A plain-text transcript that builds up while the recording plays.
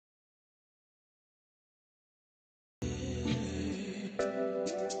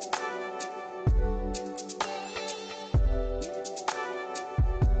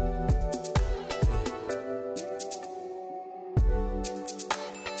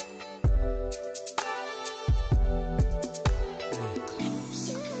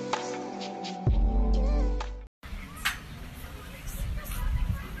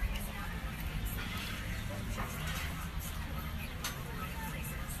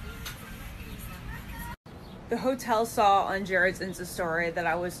The hotel saw on Jared's Insta story that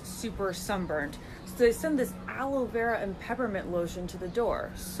I was super sunburned. So they sent this aloe vera and peppermint lotion to the door.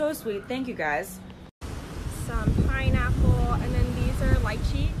 So sweet. Thank you guys. Some pineapple, and then these are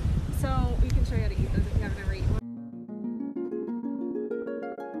lychee. So we can show you how to eat those if you haven't ever eaten one.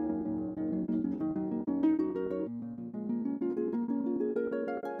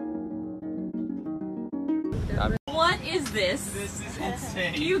 What is this? This is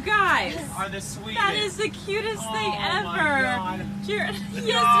insane. You guys are the sweetest. That is the cutest thing ever. Jared, No.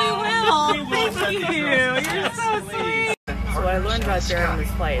 yes, we will. We will Thank you. You're so sweet. So what I learned about Jared in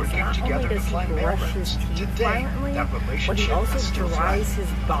this play is not only does he brush his teeth violently, but he also dries his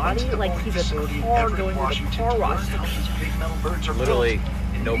body like he's a car going to the car wash. Literally,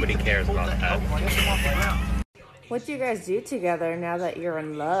 nobody cares about that. What do you guys do together now that you're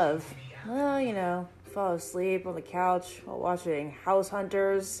in love? Well, you know, fall asleep on the couch while watching House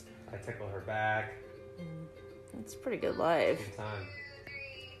Hunters. I tickle her back. It's a pretty good life. Good time.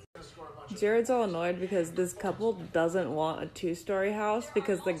 Jared's all annoyed because this couple doesn't want a 2-story house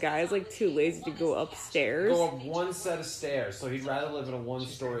because the guy's like too lazy to go upstairs. Go up one set of stairs, so he'd rather live in a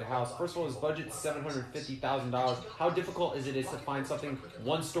 1-story house. First of all, his budget's $750,000. How difficult is it to find something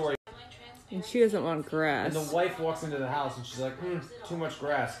 1-story? And she doesn't want grass. And the wife walks into the house and she's like, too much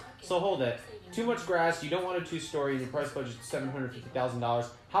grass. So hold it. Too much grass, you don't want a 2-story, and your price budget is $750,000.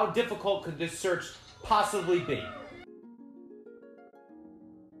 How difficult could this search possibly be?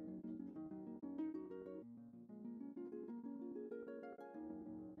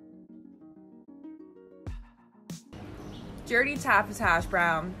 Jared eats half his hash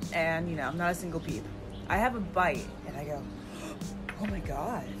brown, and you know, I'm not a single peep. I have a bite, and I go, oh my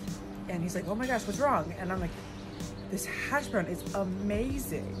God. And he's like, oh my gosh, what's wrong? And I'm like, this hash brown is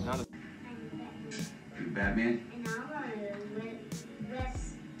amazing. You Batman? And I want to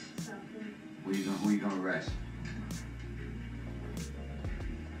rest something. Who you gonna arrest?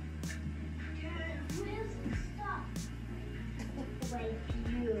 Where's the stuff? Like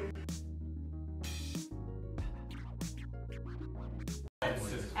you.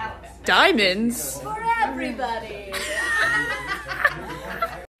 Diamonds? For everybody.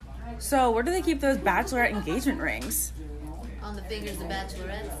 So where do they keep those bachelorette engagement rings? On the fingers of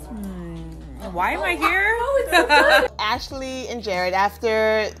bachelorettes. Why am I here? Ashley and Jared,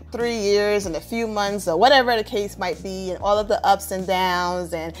 after 3 years and a few months or whatever the case might be, and all of the ups and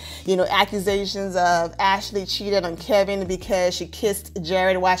downs and, you know, accusations of Ashley cheated on Kevin because she kissed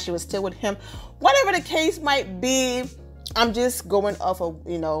Jared while she was still with him, whatever the case might be, I'm just going off of,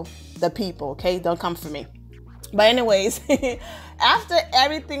 you know, the people, okay? Don't come for me. But anyways, after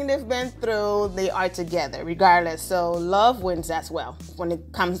everything they've been through, they are together regardless. So love wins as well when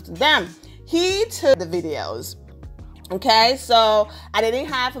it comes to them. He took the videos. Okay, so I didn't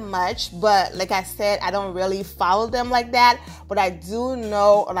have much, but like I said, I don't really follow them like that. But I do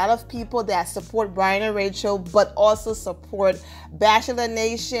know a lot of people that support Brian and Rachel, but also support Bachelor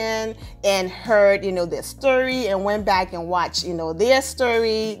Nation, and heard, you know, their story and went back and watched, you know, their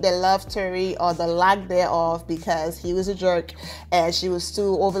story, their love story, or the lack thereof, because he was a jerk and she was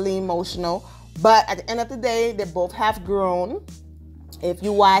too overly emotional. But at the end of the day, they both have grown. If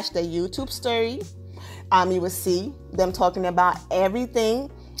you watch the YouTube story, you will see them talking about everything.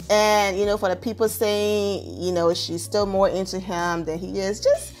 And, you know, for the people saying, you know, she's still more into him than he is,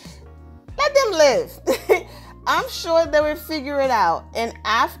 just let them live. I'm sure they will figure it out. And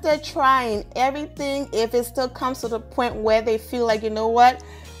after trying everything, if it still comes to the point where they feel like, you know what,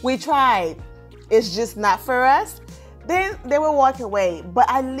 we tried, it's just not for us, then they will walk away. But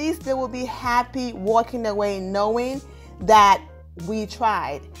at least they will be happy walking away knowing that we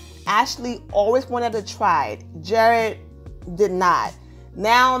tried. Ashley always wanted to try it. Jared did not.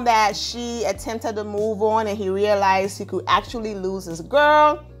 Now that she attempted to move on and he realized he could actually lose his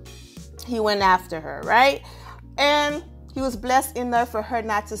girl, he went after her, right? And he was blessed enough for her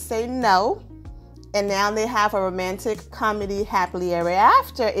not to say no. And now they have a romantic comedy happily ever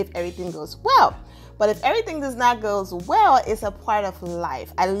after if everything goes well. But if everything does not go well, it's a part of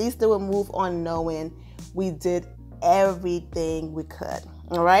life. At least they will move on knowing we did everything we could.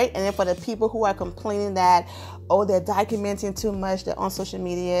 All right. And then for the people who are complaining that, oh, they're documenting too much, they're on social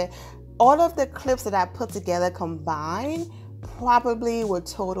media, all of the clips that I put together combined probably will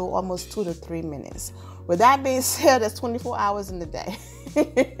total almost 2 to 3 minutes. With that being said, there's 24 hours in the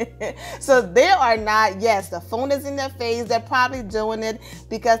day. So they are not, yes, the phone is in their face. They're probably doing it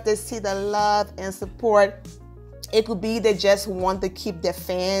because they see the love and support It could be they just want to keep their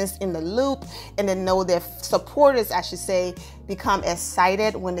fans in the loop and then know their supporters, I should say, become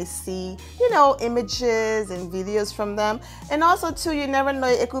excited when they see, images and videos from them. And also, too, you never know,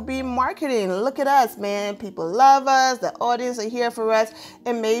 it could be marketing. Look at us, man. People love us. The audience are here for us.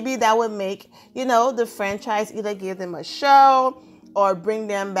 And maybe that would make, the franchise either give them a show or bring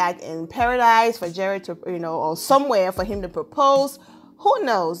them back in paradise for Jared to, or somewhere for him to propose. Who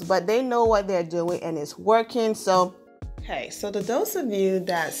knows? But they know what they're doing and it's working. So, okay, so to those of you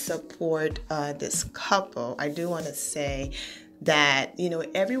that support this couple, I do want to say that,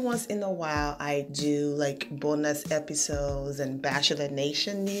 every once in a while I do like bonus episodes and Bachelor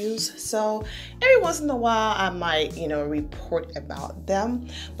Nation news. So every once in a while I might, report about them,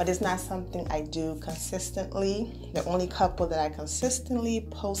 but it's not something I do consistently. The only couple that I consistently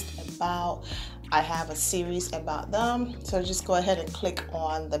post about, I have a series about them. So just go ahead and click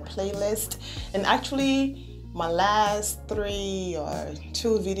on the playlist. And actually, my last 3 or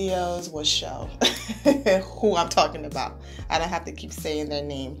 2 videos will show who I'm talking about. I don't have to keep saying their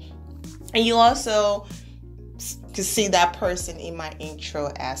name. And you also can see that person in my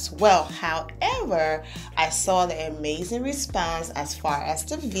intro as well. However, I saw the amazing response as far as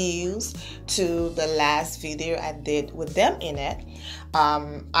the views to the last video I did with them in it.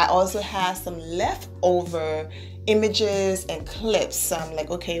 I also have some leftover images and clips. So I'm like,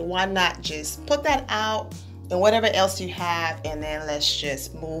 okay, why not just put that out and whatever else you have, and then let's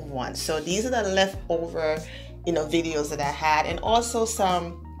just move on. So these are the leftover, videos that I had, and also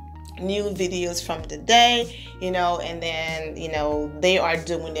some new videos from the day, and then, they are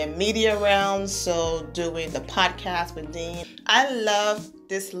doing their media rounds, so doing the podcast with Dean. I love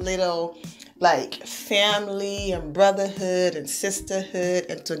this little family and brotherhood and sisterhood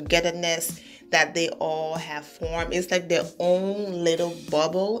and togetherness that they all have formed. It's like their own little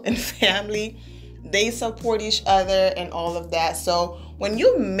bubble and family. They support each other and all of that. So when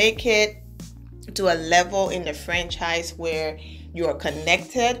you make it to a level in the franchise where you're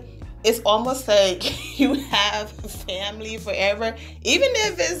connected, it's almost like you have family forever. Even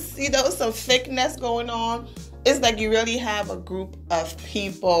if it's, some fakeness going on, it's like you really have a group of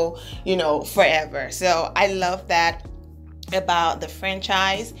people, forever. So I love that about the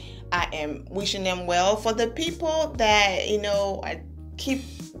franchise. I am wishing them well. For the people that, I keep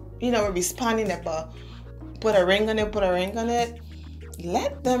responding about put a ring on it,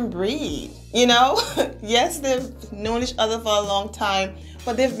 let them breathe. Yes, they've known each other for a long time,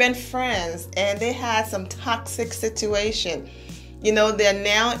 but they've been friends and they had some toxic situation. They're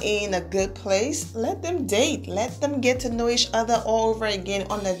now in a good place. Let them date. Let them get to know each other all over again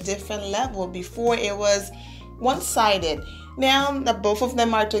on a different level. Before it was one-sided. Now that both of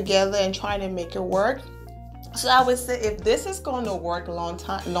them are together and trying to make it work. So I would say if this is going to work long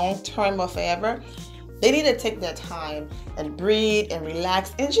term or forever, they need to take their time and breathe and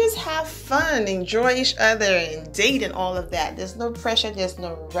relax and just have fun, enjoy each other and date and all of that. There's no pressure, there's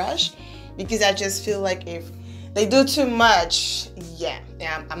no rush, because I just feel like if they do too much,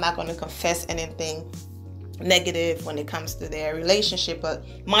 I'm not going to confess anything negative when it comes to their relationship, but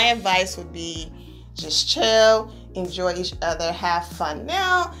my advice would be just chill, enjoy each other, have fun.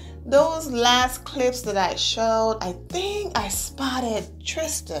 Now, those last clips that I showed, I think I spotted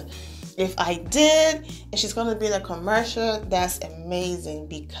Trista. If I did, and she's going to be in a commercial, that's amazing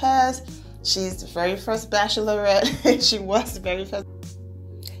because she's the very first Bachelorette. She was the very first.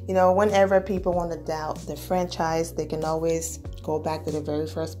 Whenever people want to doubt the franchise, they can always go back to the very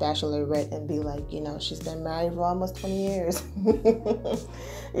first Bachelorette and be like, she's been married for almost 20 years.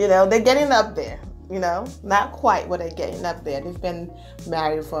 They're getting up there. Not quite what they're getting up there. They've been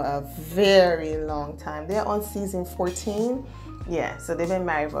married for a very long time. They're on season 14. Yeah, so they've been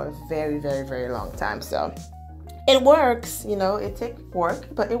married for a very, very, very long time. So it works, it takes work,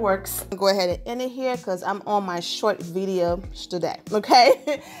 but it works. Go ahead and end it here because I'm on my short video today,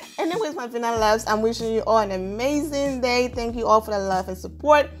 okay? Anyways, my Vina loves, I'm wishing you all an amazing day. Thank you all for the love and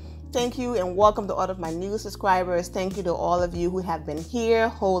support. Thank you and welcome to all of my new subscribers. Thank you to all of you who have been here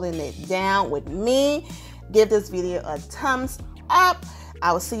holding it down with me. Give this video a thumbs up.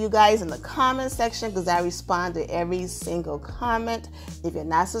 I will see you guys in the comment section because I respond to every single comment. If you're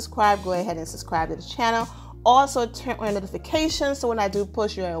not subscribed, go ahead and subscribe to the channel. Also, turn on notifications so when I do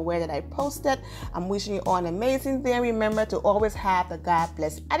post, you're aware that I posted. I'm wishing you all an amazing day. Remember to always have the God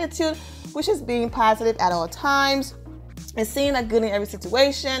bless attitude, which is being positive at all times. And seeing a good in every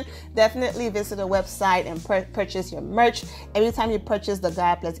situation, definitely visit the website and purchase your merch. Every time you purchase the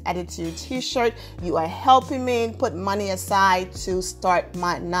God Bless Attitude t-shirt, you are helping me put money aside to start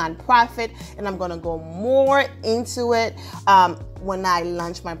my nonprofit. And I'm going to go more into it when I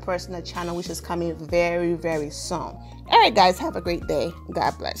launch my personal channel, which is coming very, very soon. All right, guys, have a great day.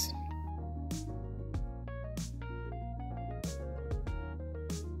 God bless.